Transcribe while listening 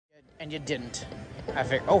And you didn't. I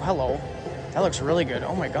figured, oh, hello. That looks really good.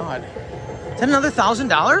 Oh my God. Is that another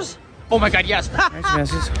 $1,000? Oh my God, yes. Alright,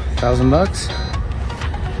 bastards,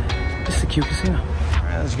 $1,000. This is a cute casino.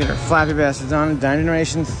 Alright, let's get our flappy bastards on. Dine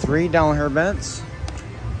donation, $3 bets.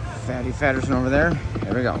 Fatty Fatterson over there.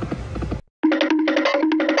 There we go.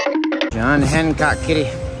 John Hancock, kitty.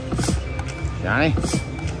 Johnny.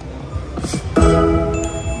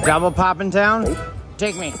 Double poppin' town?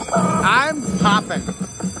 Take me. I'm popping.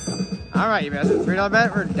 All right, you bastards. $3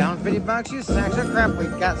 bet. We're down $50. You sacks of crap. We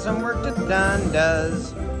got some work to done.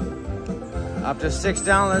 Does up to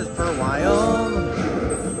 $6 per wild.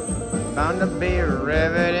 Bound to be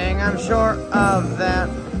riveting. I'm sure of that.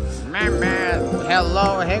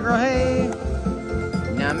 Hello, hey girl, hey.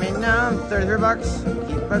 Nummy num. $33.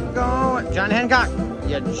 Keep it going. John Hancock.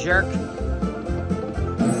 You jerk.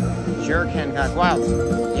 Jerk Hancock. Wilds.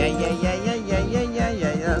 Yeah.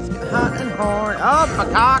 That's hot and horn. Oh,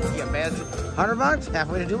 macaque, you bastard. $100,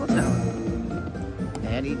 halfway to Dual Town.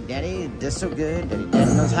 Daddy, this so good.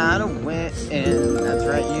 Daddy knows how to win. That's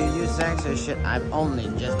right, you sacks of shit. I've only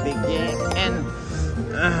just begun.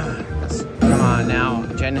 Come on now.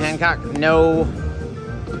 Jen Hancock, no.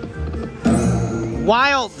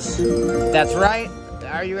 Wilds. That's right.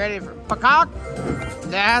 Are you ready for macaque?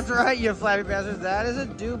 That's right, you flappy bastards. That is a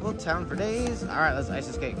Dual Town for days. All right, let's ice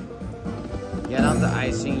this cake. Get out the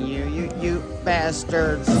icing, you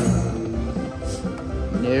bastards.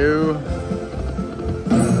 No.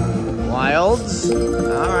 Wilds.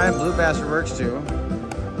 Alright, blue bastard works too.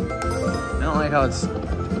 I don't like how it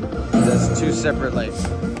does two separate, like,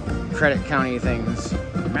 credit county things.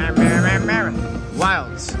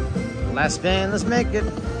 Wilds. Last spin, let's make it.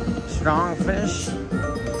 Strong finish.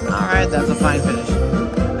 Alright, that's a fine finish.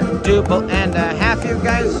 A duple and a half, you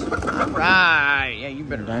guys. Alright. Yeah, you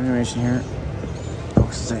better donation here.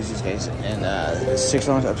 These guys, and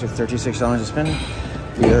 $6 up to $36 to spin.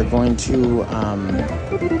 We are going to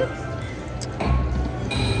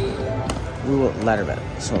we will ladder bet.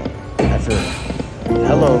 So after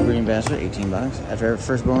hello green bastard, $18. After our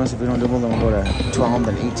first bonus, if we don't double, then we'll go to 12,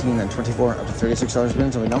 then 18, then 24, up to $36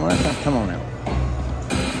 spin. So we don't want to come on now.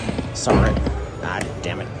 Sorry. Ah,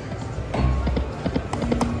 damn it.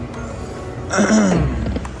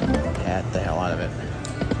 Hat the hell out of it.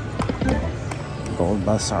 Gold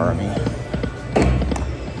bus army.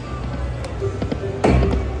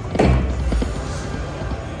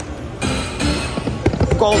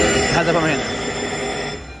 Gold! How's that on my hand?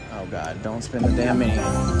 Oh God, don't spin the damn mini.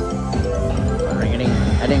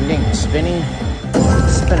 Ring-a-ding, ding. Spinning.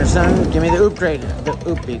 Spinner son, give me the oop grade. The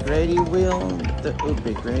oopy grady will. The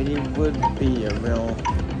oopy grady would be a real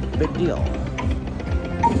big deal.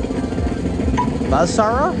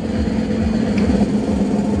 Buzzsaw?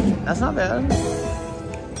 That's not bad.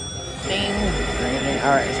 Ding.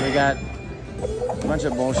 Alright, so we got a bunch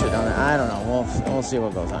of bullshit on it. I don't know. We'll see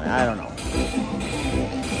what goes on. I don't know.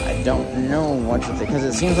 I don't know what to think. Because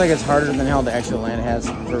it seems like it's harder than how the actual land has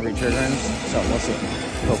for returns. So we'll see.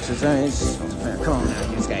 Folks, it's nice. Come on now,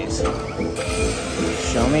 these guys.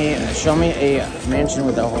 Show me a mansion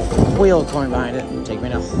with a wheel coin behind it. Take me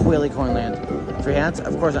to wheelie coin land. Free hats?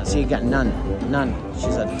 Of course not. See, you got none.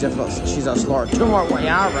 She's a slower. Two more.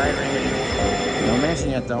 Yeah, right. No mansion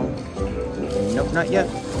yet, though. Nope, not yet.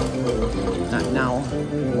 Not now.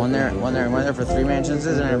 One there for 3 mansions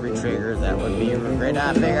isn't a retrigger. That would be a great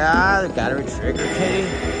idea. Gotta retrigger, Katie.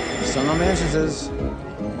 Still no mansions is.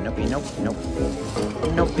 Nopey,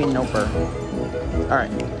 noper.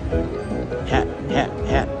 Alright. Hat.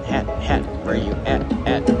 Where are you at?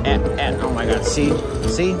 Oh my God, see?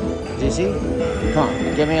 Do you see? Come on,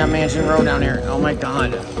 give me a mansion row down here. Oh my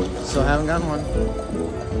God. Still haven't gotten one.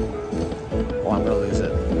 Oh, I'm gonna lose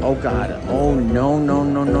it. Oh God. Oh no.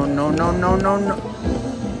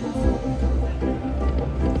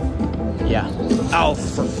 Yeah. Oh,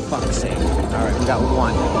 for fuck's sake. Alright, we got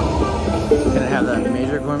one. Can I have that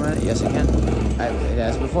major coin with it? Yes, I can. It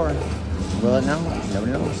asked before. Will it now?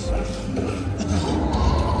 Nobody knows.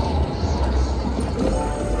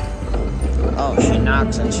 Oh, she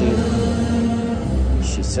knocks and she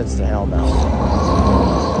sits the hell down.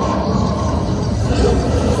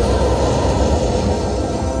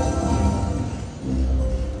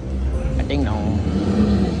 A ding dong.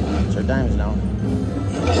 It's her dimes now.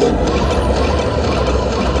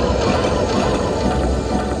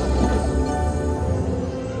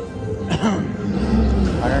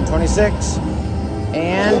 $126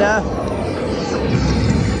 and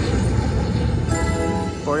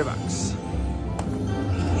 $40.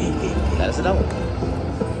 That is a double.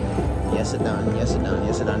 Yes, it done. Done. Yes,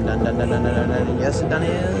 it done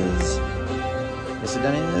is. Yes, it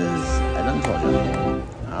done is. I done told you.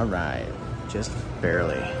 All right, just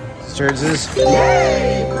barely. Sturges.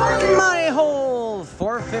 Money hole,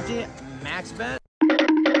 450 max bet.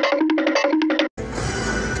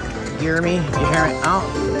 Hear me? You hear me? Oh,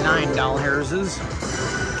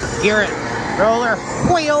 $9. Hear it. Roller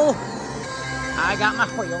wheel. I got my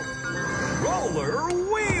wheel. Roller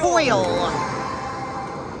wheel. Wheel.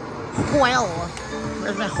 Wheel.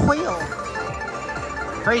 Where's my wheel?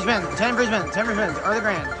 Free spin. 10 free spins. 10 free spins. Or the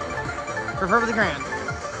grand. Prefer the grand.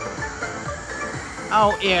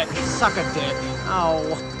 Oh, it. Suck a dick.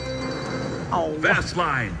 Oh. Oh. Fast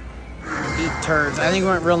line. Eat turds. I think we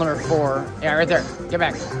went rule number 4. Yeah, right there. Get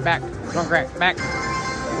back. Back. Don't crack. Back.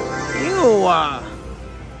 Ew.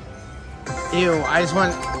 Ew. I just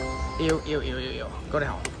want... Ew, ew, ew, ew, ew. Go to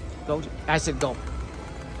hell. Go. I said go.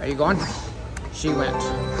 Are you going? She went.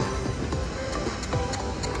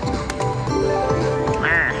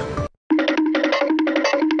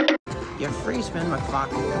 You free spin, my fuck.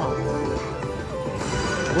 Come on.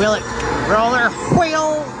 Wheel it. Roller.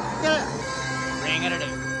 Wheel. Get it. Ring it.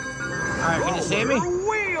 Alright, can you save me?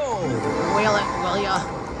 Wheel. Wheel it, will ya?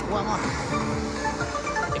 Well,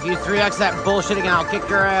 if you 3x that bullshit again, I'll kick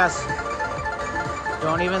your ass.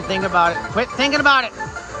 Don't even think about it. Quit thinking about it.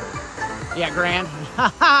 Yeah, grand.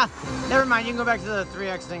 Never mind, you can go back to the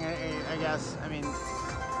 3x thing, I guess. I mean,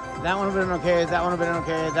 that one would have been okay, that one would have been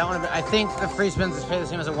okay, that one would have been... I think the free spins is paid the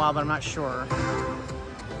same as a wild, but I'm not sure.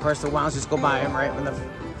 Of course, the wilds just go by him, right? When the...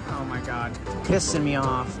 Oh my god. Pissing me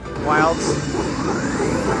off. Wilds.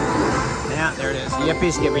 Yeah, there it is.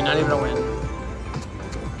 Yippee skippy, not even a win.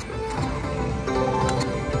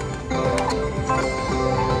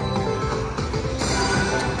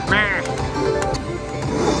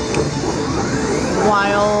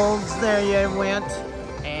 Wilds, there you went.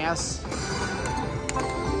 Ass.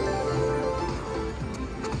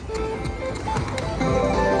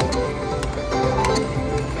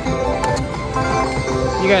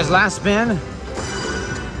 You guys, last spin.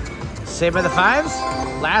 Saved by the 5s.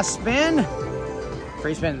 Last spin.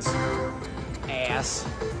 Free spins. Ass.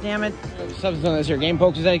 Damn it. Subs on this here. Game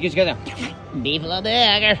pokes. Is that get you guys a beef a little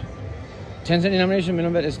bit. 10 cent denomination.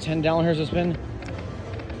 Minimum bet is $10. Here's a spin.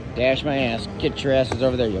 Dash my ass. Get your asses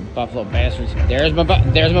over there, you buffalo bastards. There's my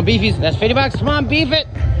beefies. That's $50. Come on, beef it.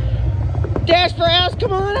 Dash for ass.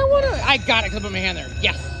 Come on. I got it because I put my hand there.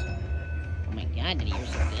 Yes. Oh my god, Diddy, you're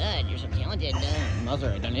so good. You're so talented.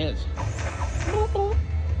 Mother, I done his.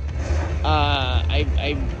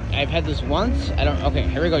 I've had this once. I don't. Okay,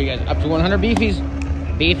 here we go, you guys. Up to 100 beefies.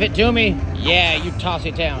 Beef it to me. Yeah, you toss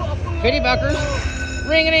it down. 50 buckers.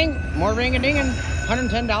 Ring-a-ding. More ring-a-dinging.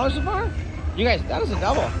 $110 so far. You guys, that was a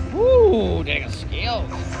double. Woo, did I got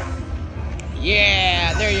skills.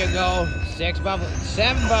 Yeah, there you go. 6 buffaloes,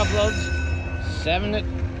 7 buffaloes, 7.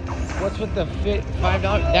 What's with the $5?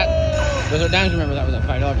 That those are dimes. Remember that was a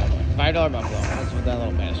 $5 buffalo. $5 buffalo. What's with that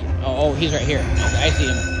little bastard? Oh, he's right here. Okay, I see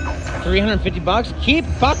him. 350 bucks. Keep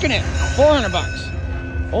bucking it. 400 bucks.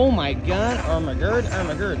 Oh my god. Ermagerd.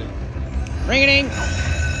 Ring-a-ding.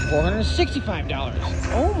 $465.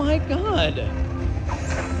 Oh my god.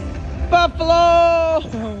 Buffalo!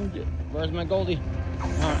 Where's my Goldie?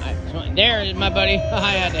 Right, there is my buddy.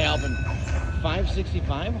 I had to help him.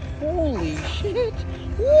 565. Holy shit!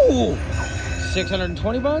 Woo!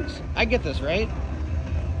 620 bucks. I get this, right?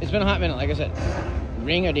 It's been a hot minute, like I said.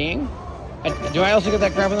 Ring-a-ding. Do I also get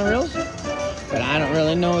that crap on the reels? But I don't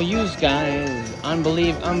really know you guys.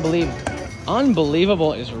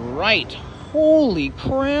 Unbelievable is right. Holy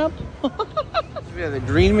crap! We have the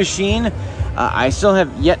green machine. I still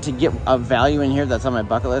have yet to get a value in here that's on my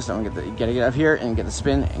bucket list. I'm gonna get up here and get the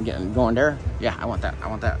spin and get going there. Yeah, I want that. I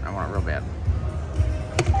want it real bad.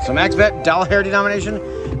 So max bet, $1 denomination.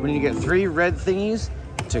 We need to get 3 red thingies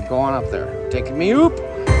to go on up there. Take me oop.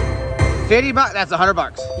 50 bucks. That's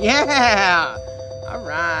 $100. Yeah. All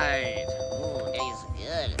right. Ooh, that's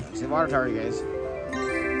good. See the water tower, you guys.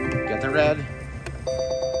 Get the red.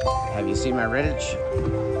 Have you seen my Redditch?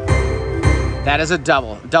 That is a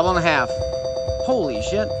double. Double and a half. Holy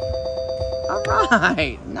shit. All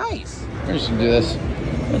right. Nice. We're just going to do this.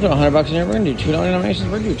 We're going to throw $100 in here. We're going to do $2 denominations.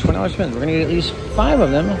 We're going to do $20 spins. We're going to get at least 5 of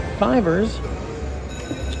them. 5ers.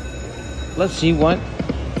 Let's see what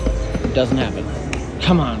doesn't happen.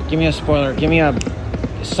 Come on. Give me a spoiler. Give me a...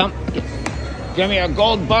 Give me a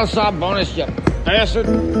gold buzzsaw bonus, you bastard.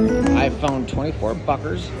 I found 24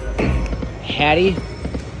 buckers. Hattie.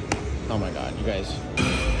 Oh my god, you guys.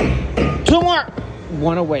 2 more!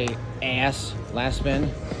 1 away. Ass. Last spin.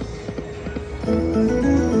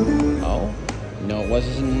 Oh. No, it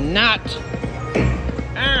was not.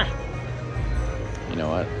 Ah! You know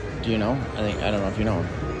what? Do you know? I don't know if you know.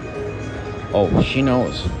 Oh, she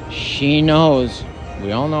knows. She knows.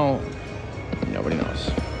 We all know. Nobody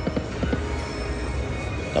knows.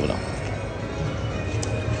 Double down.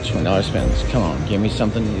 $20 spins. Come on, give me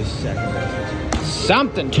something. You second bastards.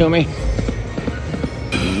 Something to me.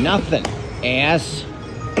 Nothing. Ass.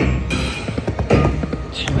 2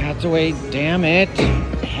 hats away. Damn it.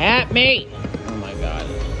 Hat me. Oh my god.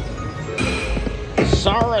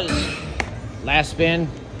 Sarah's. Last spin.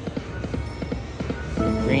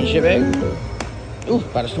 Green ship egg. Ooh,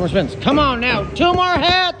 about 2 more spins. Come on now. 2 more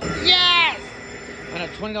hats. Yes! And a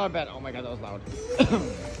 $20 bet. Oh my god, that was loud.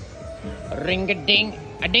 Ring-a-ding.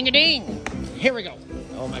 A ding-a-ding. Here we go.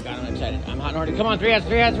 Oh my god, I'm excited. I'm hot and hearted. Come on, 3 hats,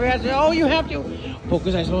 3 hats, 3 hats. Oh, you have to.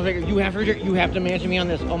 Focus, I suppose. You have to manage me on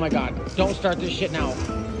this. Oh my god. Don't start this shit now.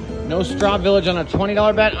 No Straw Village on a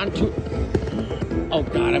 $20 bet on 2. Oh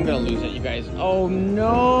god, I'm gonna lose it, you guys. Oh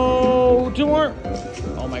no. 2 more.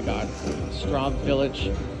 Oh my god. Straw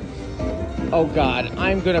Village. Oh god,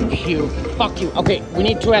 I'm gonna puke. Fuck you. Okay, we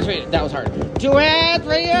need 2 hats right here. That was hard. 2 hats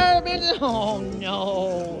right here, bitch. Oh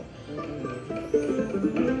no.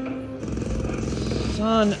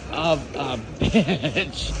 Son of a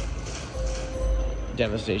bitch.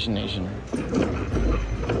 Devastation Nation.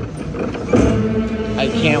 I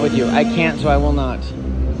can't with you. I can't, so I will not.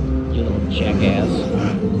 You little jackass.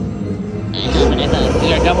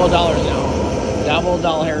 These are double dollars now. Double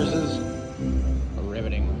dollars.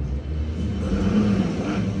 Riveting.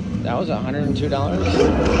 That was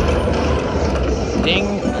 $102.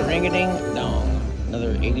 Ding, ring-a-ding, dong.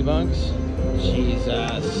 Another 80 bucks.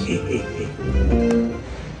 Jesus.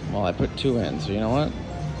 Well, I put 2 in, so you know what?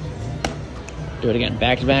 Do it again.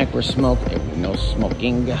 Back to back. We're smoking. No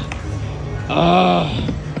smoking. Oh.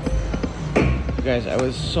 You guys, I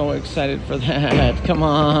was so excited for that. Come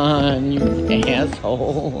on, you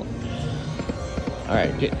asshole.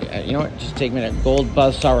 Alright, you know what? Just take me to Gold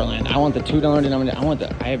Buzz Sourland. I want the $2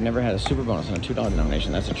 denomination. I have never had a super bonus on a $2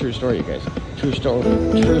 denomination. That's a true story, you guys. True story.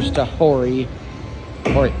 True story.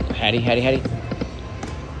 Hattie.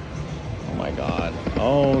 Oh my god.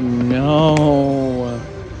 Oh no.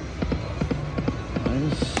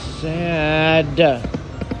 I'm sad.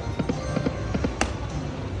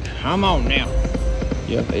 Come on now.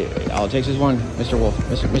 All it takes is one, Mr. Wolf.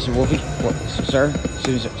 Mr. Wolfie. Sir?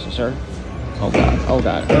 Excuse me, sir. Oh god. Oh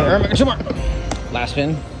god. 2 more. Last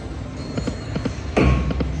spin.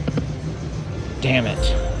 Damn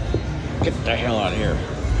it. Get the hell out of here.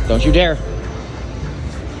 Don't you dare.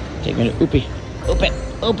 Take me to Oopie. Oop it.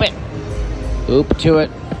 Oop it. Oop to it.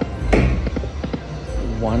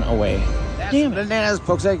 1 away. Damn it. Bananas,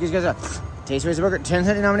 folks. You guys are Taste Racer Burger,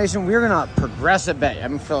 10-cent denomination. We're gonna progressive bet.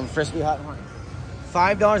 I'm feeling frisky, hot and horny.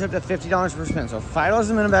 $5 up to $50 per spin. So $5 is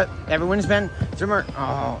the minimum bet. Everyone spend 3 more.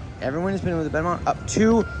 Oh, everyone spend with a bet amount up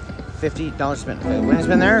to $50 spin. Okay, the winning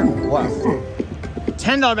spin there. What?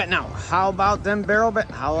 $10 bet now. How about them barrel bet?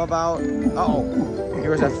 How about? Here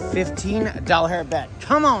was a $15 bet.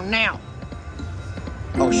 Come on now.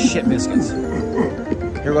 Oh shit, biscuits.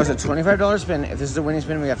 Here goes a $25 spin. If this is a winning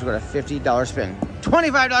spin, we have to go to $50 spin.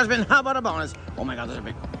 $25 spin. How about a bonus? Oh my god, those are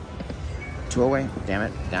big. 2 away. Damn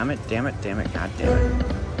it. God damn it.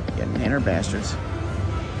 You nanner bastards.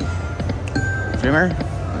 3 more.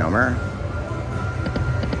 No more.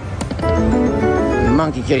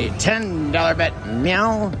 Monkey Kitty. $10 bet.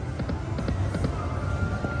 Meow.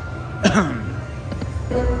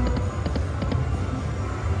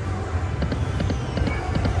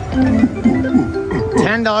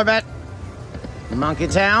 $10 bet. Monkey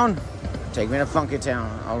Town. Take me to Funky Town.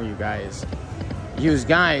 Oh, you guys. Use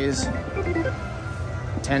guys.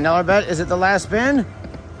 $10 bet. Is it the last spin?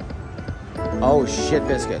 Oh, shit,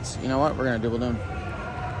 biscuits. You know what? We're going to double them.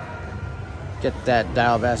 Get that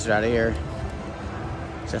dial bastard out of here.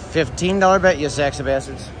 It's a $15 bet, you sacks of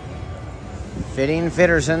bastards. Fitting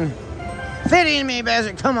Fitterson. Fitting me,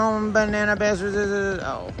 bastard. Come on, banana bastards.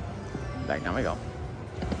 Oh. Back down we go.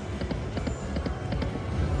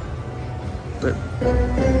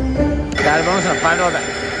 Got a bonus on a $5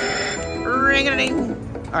 bet. Ring-a-ding.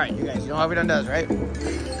 All right, you guys, you know how everyone does, right?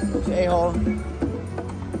 A-hole.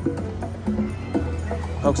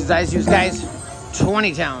 Folks' eyes use guys.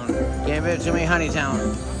 20 Town. Give it to me, Honey Town.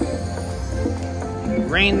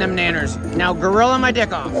 Rain them nanners. Now gorilla my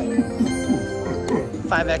dick off.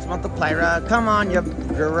 5x multiplier. Come on, you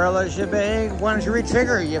gorilla shebang. Why don't you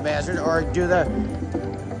retrigger, you bastard, or do the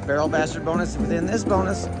barrel bastard bonus within this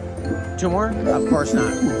bonus? 2 more? Of course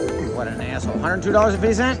not. What an asshole.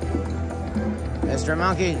 $102.50. Mr.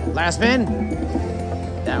 Monkey. Last spin.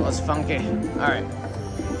 That was funky. All right.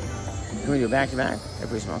 Can we do back to back?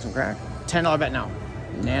 If we smoke some crack. $10 bet now.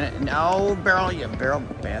 No, barrel, you barrel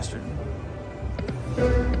bastard.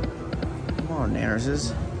 Come on,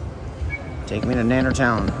 nanners. Take me to Nanner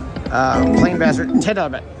Town. Plain bastard.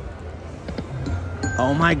 $10 bet.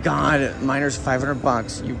 Oh my god. Miner's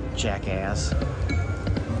 $500. You jackass.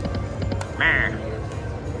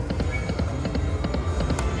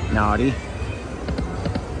 Naughty.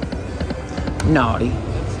 Naughty.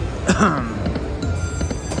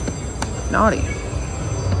 Naughty.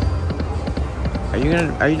 Are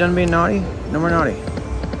you done being naughty? No more naughty.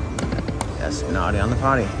 Yes, naughty on the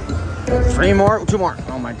potty. 3 more, 2 more.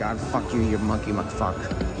 Oh my god, fuck you, you monkey fuck.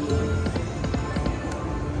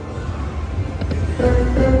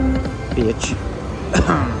 Bitch.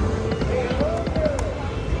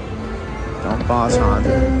 Don't boss hog.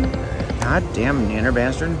 God damn nanner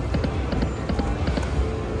bastard.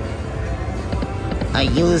 I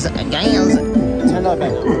use a guys. $10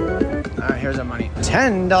 bet. Alright, here's our money.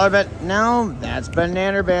 $10 bet. Now that's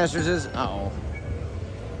banana bastards. Uh-oh.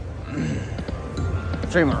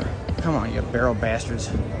 3 more. Come on, you barrel bastards.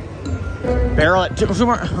 Barrel it. 2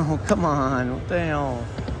 more. Oh, come on. What the hell?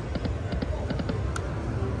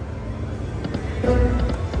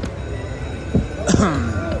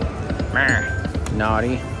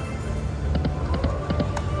 Naughty.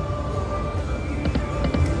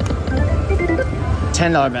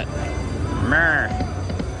 $10 bet.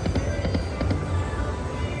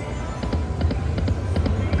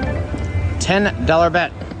 $10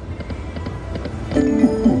 bet.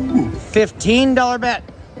 $15 bet.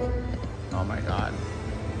 Oh my god.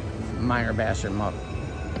 Minor bastard muck.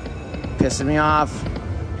 Pissing me off.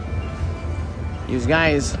 Use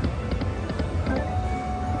guys.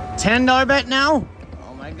 $10 bet now?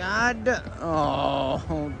 Oh my god.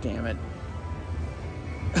 Oh, damn it.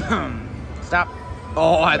 Stop.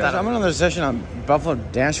 Oh, I thought I'm another session on Buffalo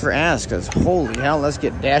Dash for Ass, because holy hell, let's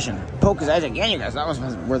get dashing. Poke his eyes again, you guys. That was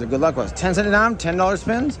where the good luck was. 10 cents down, $10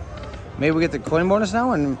 spins. Maybe we get the coin bonus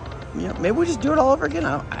now, and you know, maybe we just do it all over again.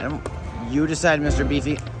 I don't. You decide, Mr.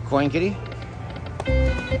 Beefy. Coin kitty.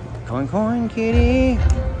 Coin kitty.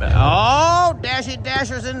 Oh,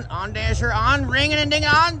 dashers in on dasher on ringing and ding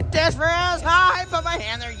on dash for ass. Hi, put my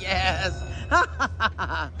hand there. Yes.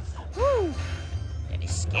 Woo. Daddy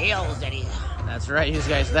scales, daddy. That's right, you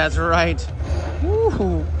guys. That's right.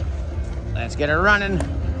 Woo. Let's get her running.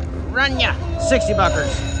 Run ya. 60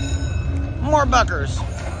 buckers. More buckers.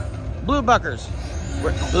 Blue buckers.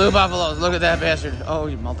 Blue buffaloes. Look at that bastard. Oh,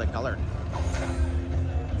 he's multicolored.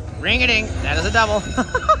 Ring-a-ding. That is a double.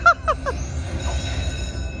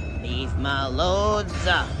 Beef my loads.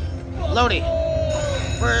 Lodi.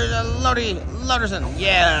 Where's Lodi? Loderson.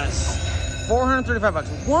 Yes.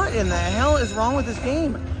 $435. What in the hell is wrong with this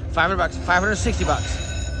game? $500.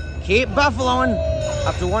 $560. Keep buffaloing.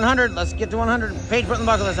 Up to 100. Let's get to 100. Paige, put in the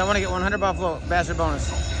bucket list. I want to get 100 buffalo bastard bonus.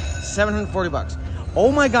 $740.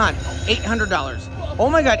 Oh my god. $800. Oh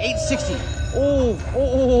my god. $860.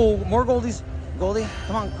 Oh, more goldies. Goldie,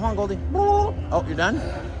 come on, Goldie. Oh, you're done?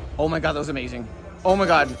 Oh my god, that was amazing. Oh my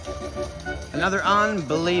god. Another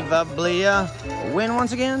unbelievably win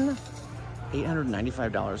once again.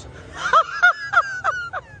 $895.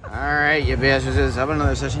 Alright, you bastards. How about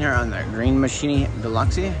another session here on the Green Machine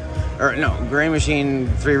Deluxe? Or no, Green Machine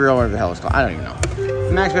 3 Reel, whatever the hell it's called. I don't even know.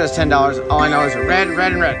 Max bet is $10. All I know is red,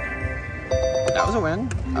 red, and red. That was a win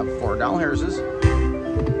of $4 Harris's.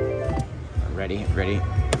 Ready.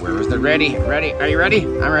 Where was the ready? Ready? Are you ready?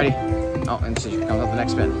 I'm ready. Oh, and so comes up the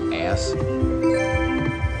next spin. Ass.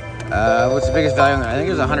 What's the biggest value on there? I think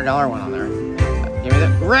there's a $100 one on there. Give me the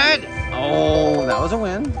red. Oh, that was a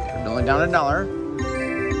win. We're only down $1.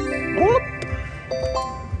 Whoop.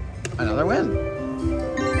 Another win.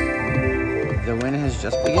 The win has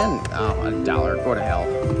just begun. Oh, $1. Go to hell.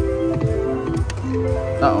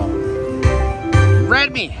 Uh-oh.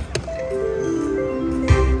 Red me.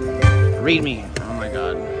 Read me. Oh my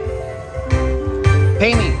god.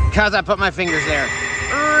 Pay me, cause I put my fingers there.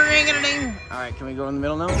 Ring-a-ding. Alright, can we go in the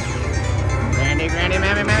middle now? Grandy,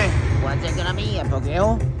 mammy. What's it gonna be? A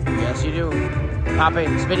Pokeo? Yes, you do. Pop it.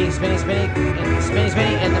 Spinny.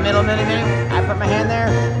 In the middle, minute. I put my hand there.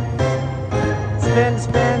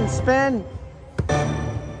 Spin.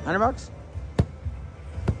 $100?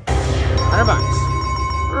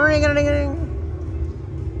 $100. Ring-a-ding-a-ding.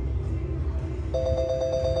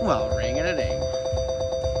 Well, ring-a-ding.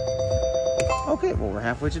 Okay, well, we're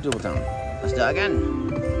halfway to Dual Town. Let's do it again.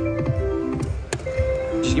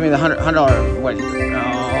 Just give me the $100 wedge. Oh,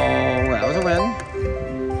 that was a win.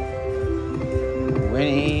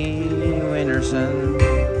 Winnie Winterson.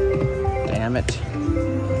 Damn it.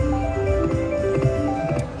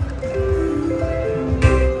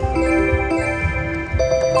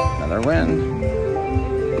 Another win.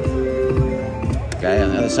 Guy on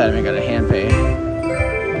the other side of me got a hand pay.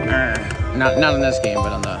 Not in this game,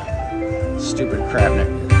 but on the Stupid crabneck.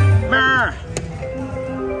 Brr.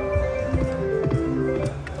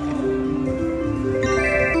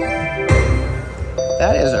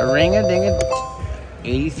 That is a ring-a-ding-a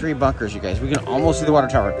 83 bunkers, you guys. We can almost see the water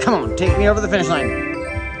tower. Come on, take me over the finish line.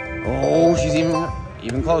 Oh, she's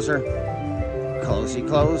even closer. Closey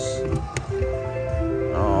close.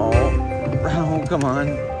 Oh, come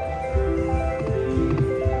on.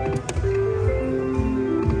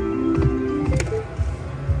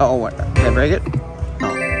 Oh, what? Did I break it?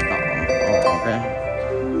 Oh, okay.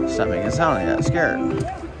 Stop making a sound. I got scared.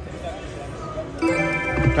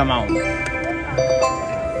 Come on.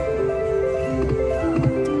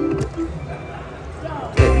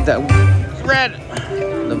 The red.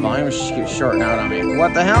 The volume keeps shorting out on me.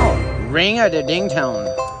 What the hell? Ring-a-ding town.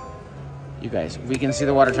 You guys, we can see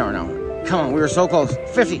the water tower now. Come on, we were so close.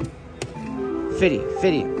 50.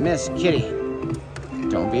 50. Miss Kitty.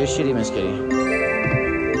 Don't be a shitty Miss Kitty.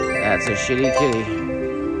 That's a shitty kitty.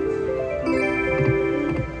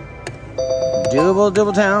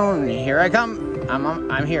 Double town. Here I come.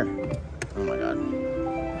 I'm here. Oh my god.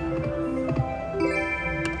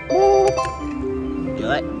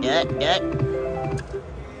 Do it.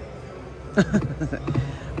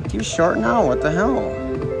 Keep shorting out. What the hell?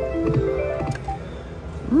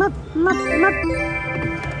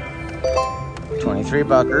 23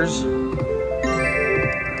 buckers.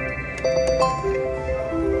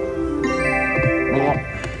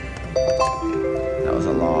 That was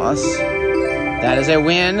a loss. That is a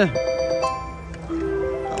win.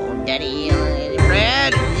 Oh, daddy.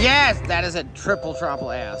 Red. Yes, that is a triple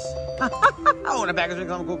ass. Oh, and a back is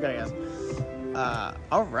become a cool guy, ass.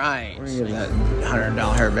 All right. We're gonna give that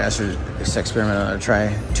 $100 hair bastard this experiment another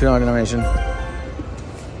try. $2 denomination.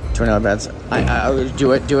 $20 bets. I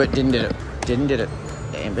do it. Didn't did it.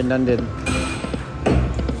 Ain't been done. Did.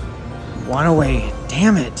 One away.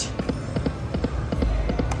 Damn it.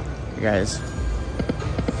 You guys.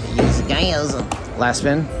 Use the guys. Last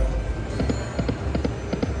spin.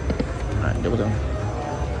 All right, double down.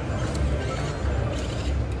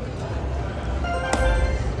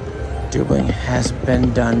 Doubling has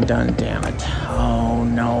been done, damn it. Oh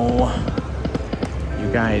no.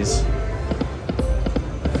 You guys.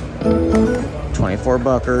 24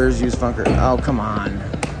 buckers, use funker. Oh, come on.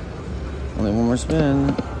 Only one more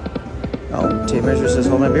spin. Oh, tape measure says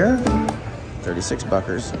hold my beer. 36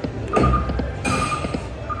 buckers.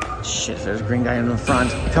 Shit, there's a green guy in the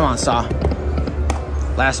front. Come on, Saw.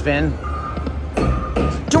 Last spin.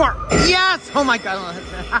 2 more. Yes! Oh my god.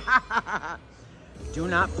 Do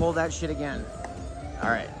not pull that shit again. All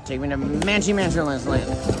right, take me to Mansion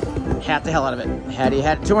Land. Hat the hell out of it. Hattie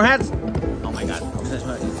hat. 2 more hats. Oh my god.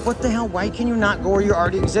 What the hell? Why can you not go where you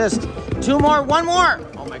already exist? 2 more. 1 more.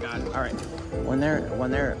 Oh my god. All right. When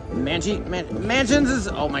they're mansions is.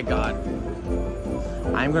 Oh my god.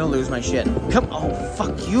 I'm gonna lose my shit. Come. Oh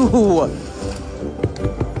fuck you.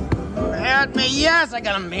 At me. Yes, I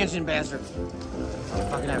got a mansion bastard. Oh,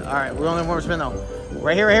 fucking hell. All right, we're only 1 more spin though.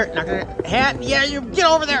 Right here. Not gonna hat. Yeah, you get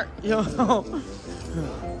over there.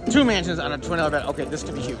 2 mansions on a $20 bet. Okay, this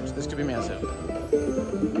could be huge. This could be massive.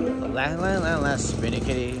 Last spinny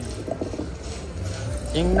kitty.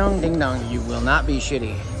 Ding dong, you will not be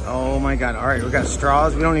shitty. Oh my god. All right, we got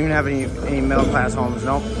straws. We don't even have any middle class homes.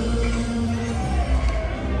 Nope.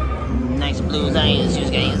 Nice blue eyes, you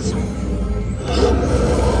guys.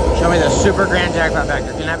 Show me the super grand jackpot back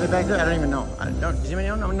there. Can I have it back there? I don't even know. Does anybody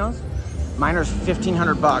know? No one knows? Miner's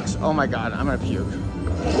 $1,500. Oh my god, I'm gonna puke.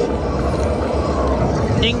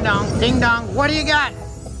 Ding dong. What do you got?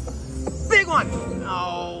 Big one.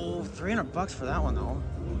 Oh, $300 for that one though.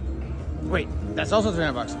 Wait, that's also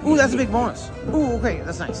 $300. Ooh, that's a big bonus. Ooh, okay,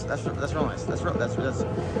 that's nice. That's real nice.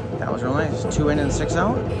 That was real nice. 2 in and 6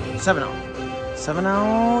 out. 7 out. 7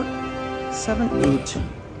 out. 7 8.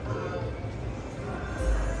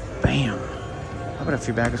 Bam. How about a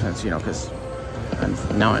few backers minutes? Because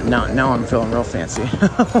now I'm feeling real fancy.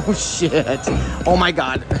 Oh shit. Oh my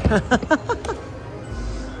god.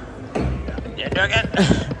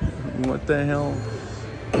 What the hell?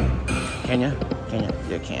 Can you?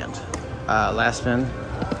 You can't. Last spin.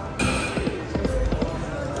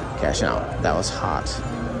 Cashing out. That was hot.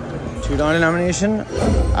 $2 denomination.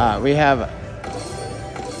 We have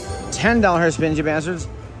 $10 spins, you bastards.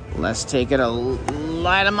 Let's take it a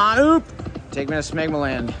light 'em on. Oop. Take me to Smegma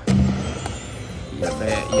Land.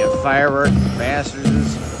 You firework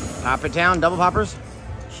bastards. Pop it down. Double poppers.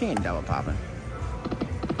 She ain't double popping.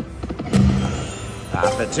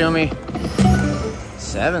 Pop it to me.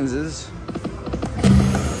 7s.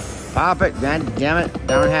 Pop it. God damn it.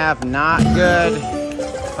 Down half. Not good.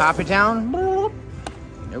 Pop it down.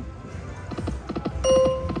 Nope.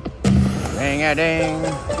 Ring-a-ding.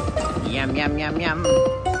 Yum, yum, yum, yum.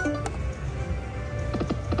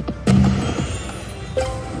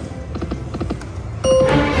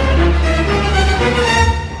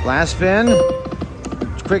 Last spin.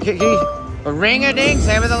 Quick kitty. Ring-a-ding.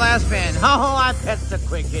 Same with the last spin. Oh, I bet the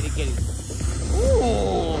quick kitty kitty.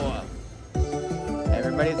 Ooh.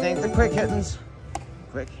 Everybody thank the quick hittins.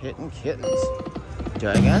 Quick hitting kittens. Do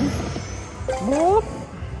it again. Whoop.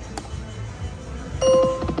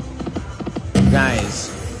 Guys.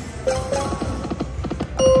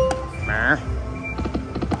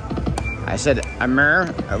 I said, we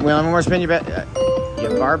only have one more spin, you bet. You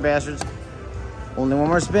bar bastards. Only one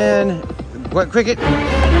more spin. Quick it.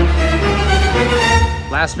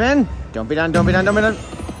 Last spin. Don't be done, don't be done, don't be done.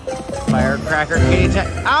 Firecracker, kitty tech.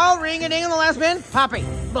 Oh, ring-a-ding on the last spin. Poppy.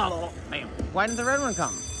 Blah, blah, blah. Bam. Why didn't the red one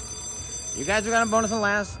come? You guys have got a bonus on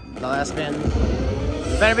the last spin.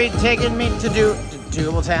 Better be taking me to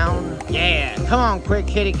Jubal Town. Yeah. Come on, quick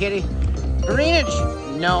kitty kitty. Greenwich.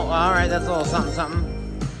 No. All right, that's a little something something.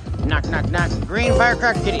 Knock, knock, knock. Green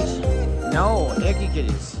firecracker kitties. No, icky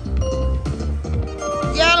kitties.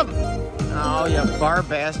 Get them. Oh, you bar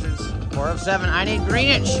bastards. 4 of 7. I need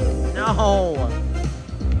Greenwich. No.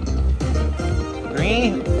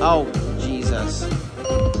 Green? Oh, Jesus.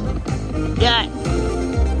 Yeah.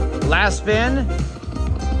 Last spin.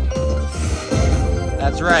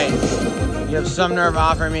 That's right. You have some nerve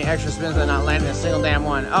offering me extra spins but not landing a single damn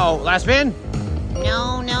one. Oh, last spin?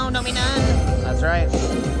 No, don't be done. That's right.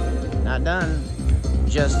 Not done.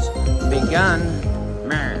 Just begun.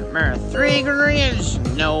 3 Greenwich.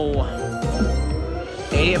 No.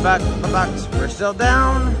 80 bucks. We're still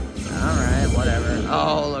down. Alright, whatever.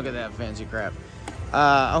 Oh, look at that fancy crap.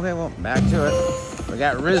 Okay, well, back to it. We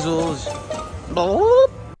got Rizzles.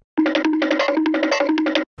 Bloop.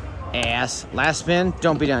 Ass. Last spin.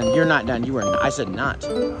 Don't be done. You're not done. You were not. I said not.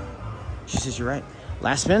 She says you're right.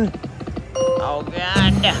 Last spin. Oh,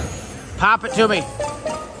 God. Pop it to me.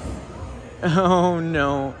 Oh,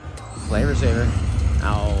 no. Flavor saver.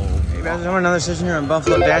 Oh. You guys know another session here on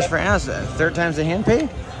Buffalo Dash for Ass. 3rd time's the hand pay?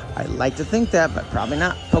 I'd like to think that, but probably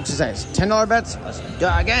not. Pokes his eyes. $10 bets. Let's do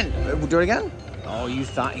it again. Do it again? Oh, you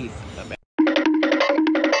thought he...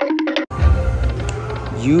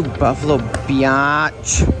 You Buffalo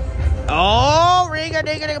biatch. Oh,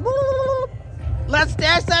 ring-a-ding-a-ding. Let's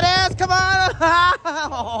dash that ass. Come on.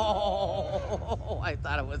 Oh, I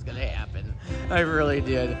thought it was going to happen. I really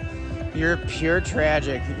did. You're pure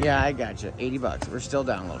tragic. Yeah, I got you. 80 bucks. We're still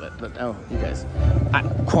down a little bit. But, oh, you guys.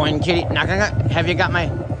 Coin kitty. Knock. Have you got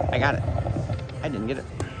my... I got it. I didn't get it.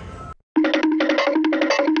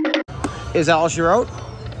 Is that all she wrote?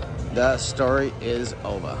 The story is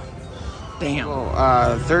over. Damn.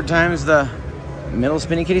 Oh, 3rd time's the middle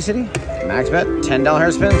spinny kitty city. Max bet. $10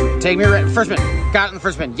 hair spin. Take me right. First spin. Got it in the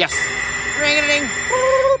first spin. Yes. Ring-a-ding.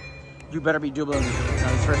 You better be doubling on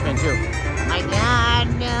this first spin, too. My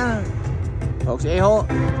God. Folks, a-hole.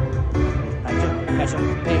 Catch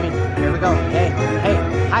him. Pay me. Here we go. Hey.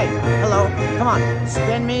 Hi. Hello. Come on.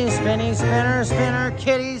 Spin me. Spinny. Spinner.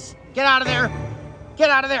 Kitties. Get out of there. Get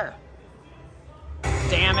out of there.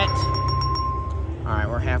 Damn it. All right,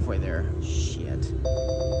 we're halfway there. Shit.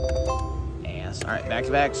 Ass. All right, back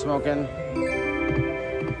to back. Smoking.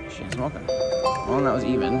 She ain't smoking. Well, that was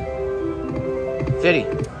even. 50.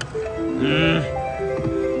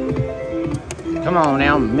 Come on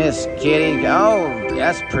now, Miss Kitty. Oh,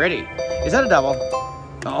 that's pretty. Is that a double?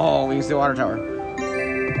 Oh, we can see the water tower.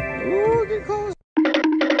 Ooh, get close.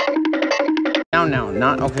 Down now.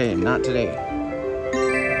 Not okay. Not today.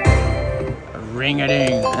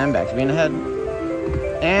 Ring-a-ding. And back to being ahead.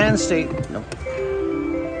 And state. Nope.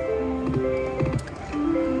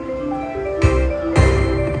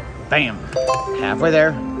 Bam. Halfway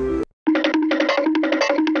there.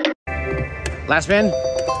 Last spin.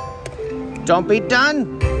 Don't be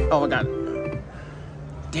done. Oh my God.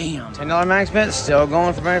 Damn. $10 max bet. Still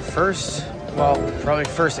going for my first. Well, probably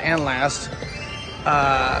first and last.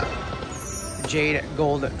 Jade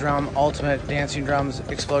Gold Drum Ultimate Dancing Drums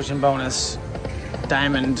Explosion Bonus.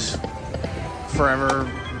 Diamond Forever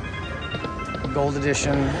Gold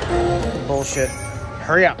Edition bullshit.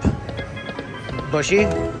 Hurry up. Bushy.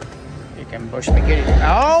 You can bush me kitty.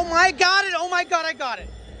 Oh my God, it. Oh my God, I got it.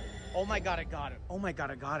 Oh my God, I got it. Oh my God,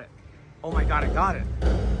 I got it. Oh my God, I got it.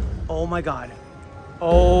 Oh my God.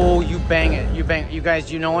 Oh, you bang it. You bang. You guys,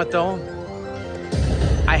 you know what though?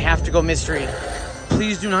 I have to go mystery.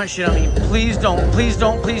 Please do not shit on me. Please don't. Please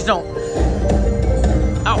don't. Please don't.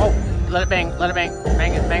 Oh. Let it bang. Let it bang.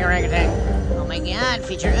 Bang it. Bang orangutan. Oh my God.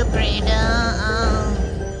 Feature upgrade.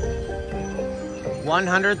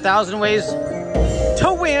 100,000 ways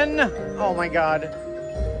to win. Oh my God.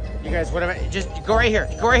 You guys, whatever. Just go right here.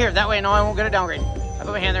 Go right here. That way, no, I won't get a downgrade. I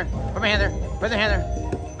put my hand there. Put my hand there. Put the hand there.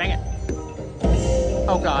 Bang it.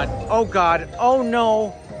 Oh, God. Oh, God. Oh,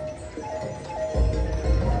 no.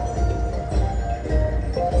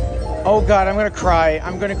 Oh, God. I'm going to cry.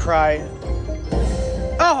 I'm going to cry.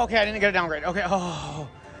 Oh, okay. I didn't get a downgrade. Okay. Oh.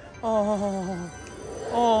 Oh.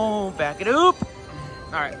 Oh. Back it up.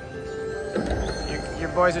 All right. Your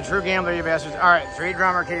boy's a true gambler, you bastards. All right. 3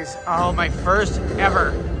 drummer keys. Oh, my first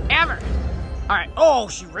ever. Ever. All right. Oh,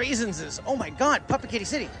 she raisins this. Oh, my God. Puppy Kitty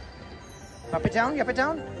City. Up it down. Up it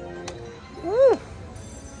down. Woo.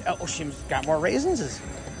 Oh, she's got more raisins.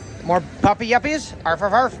 More puppy yuppies. Arf,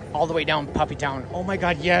 arf, arf. All the way down Puppy Town. Oh, my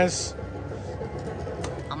God. Yes.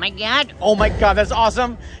 Oh, my God. Oh, my God. That's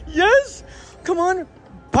awesome. Yes. Come on.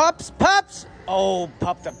 Pups. Pups. Oh,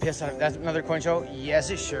 pup the piss out of it. That's another coin show. Yes,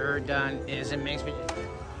 it sure done is. It makes me...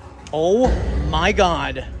 Oh, my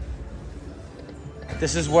God.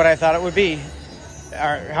 This is what I thought it would be. All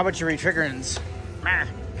right, how about your re-triggerings?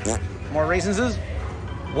 More raisins?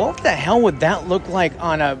 What the hell would that look like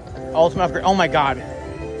on a ultimate upgrade? Oh my God.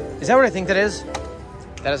 Is that what I think that is?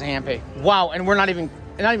 That is a hand pay. Wow, and we're not even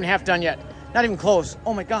half done yet. Not even close.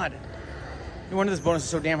 Oh my God. No wonder this bonus is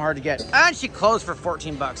so damn hard to get. And she closed for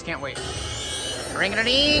 14 bucks. Can't wait.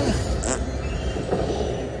 Ring-a-ding.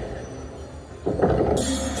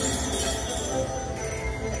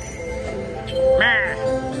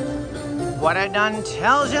 What I done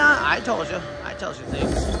tells ya. I told you. I tells you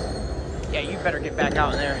things. Yeah, you better get back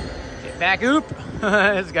out in there. Get back, oop.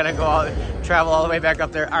 It's gonna go travel all the way back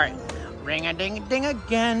up there. All right, ring-a-ding-a-ding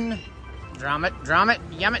again. Drum it, yum it.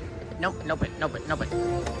 Nope, nope it, nope it, nope it.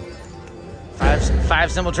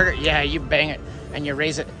 5 symbol trigger. Yeah, you bang it and you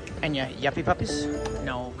raise it and you yuppie puppies.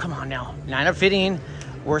 No, come on now. 9 of 15.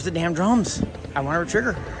 Where's the damn drums? I want to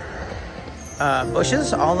trigger.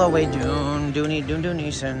 Bushes all the way doon,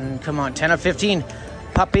 and come on. 10 of 15.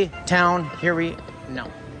 Puppy Town. Here we no.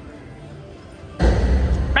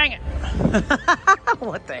 Bang it!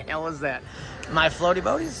 What the hell is that? My floaty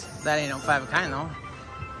boaties? That ain't no 5 of kind though.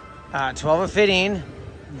 12 of 15.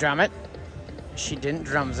 Drum it. She didn't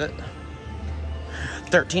drums it.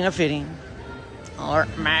 13 of 15. Or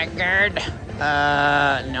my God.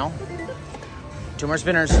 No. 2 more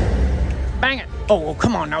spinners. Bang it! Oh,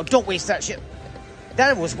 come on now! Don't waste that shit.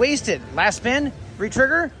 That was wasted. Last spin.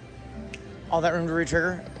 Retrigger. All that room to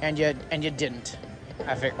retrigger, and you didn't.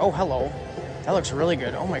 I figured. Oh, hello. That looks really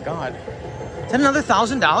good. Oh my God. Is that another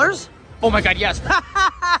 $1,000? Oh my God, yes.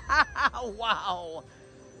 Wow.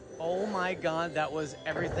 Oh my God, that was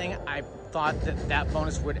everything I thought that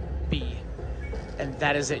bonus would be. And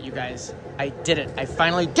that is it, you guys. I did it. I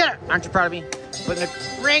finally did it. Aren't you proud of me? Put in the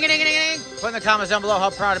ring-a-ding-a-ding-a-ding. Put in the comments down below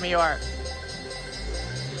how proud of me you are.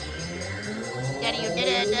 Daddy, you did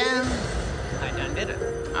it. I done did it.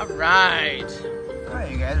 All right. All right,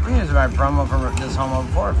 you guys. We used my promo from this homo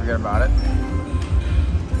before. Forget about it.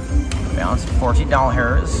 Balance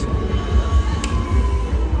 $40.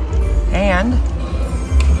 And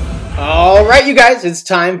all right, you guys. It's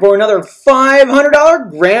time for another $500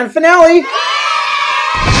 grand finale.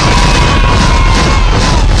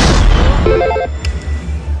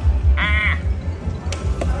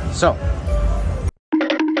 So.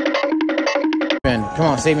 Come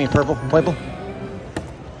on, save me, purple.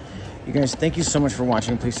 You guys, thank you so much for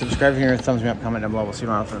watching. Please subscribe if you're new. Thumbs me up, comment down below. We'll see you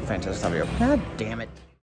tomorrow for a fantastic video. God damn it.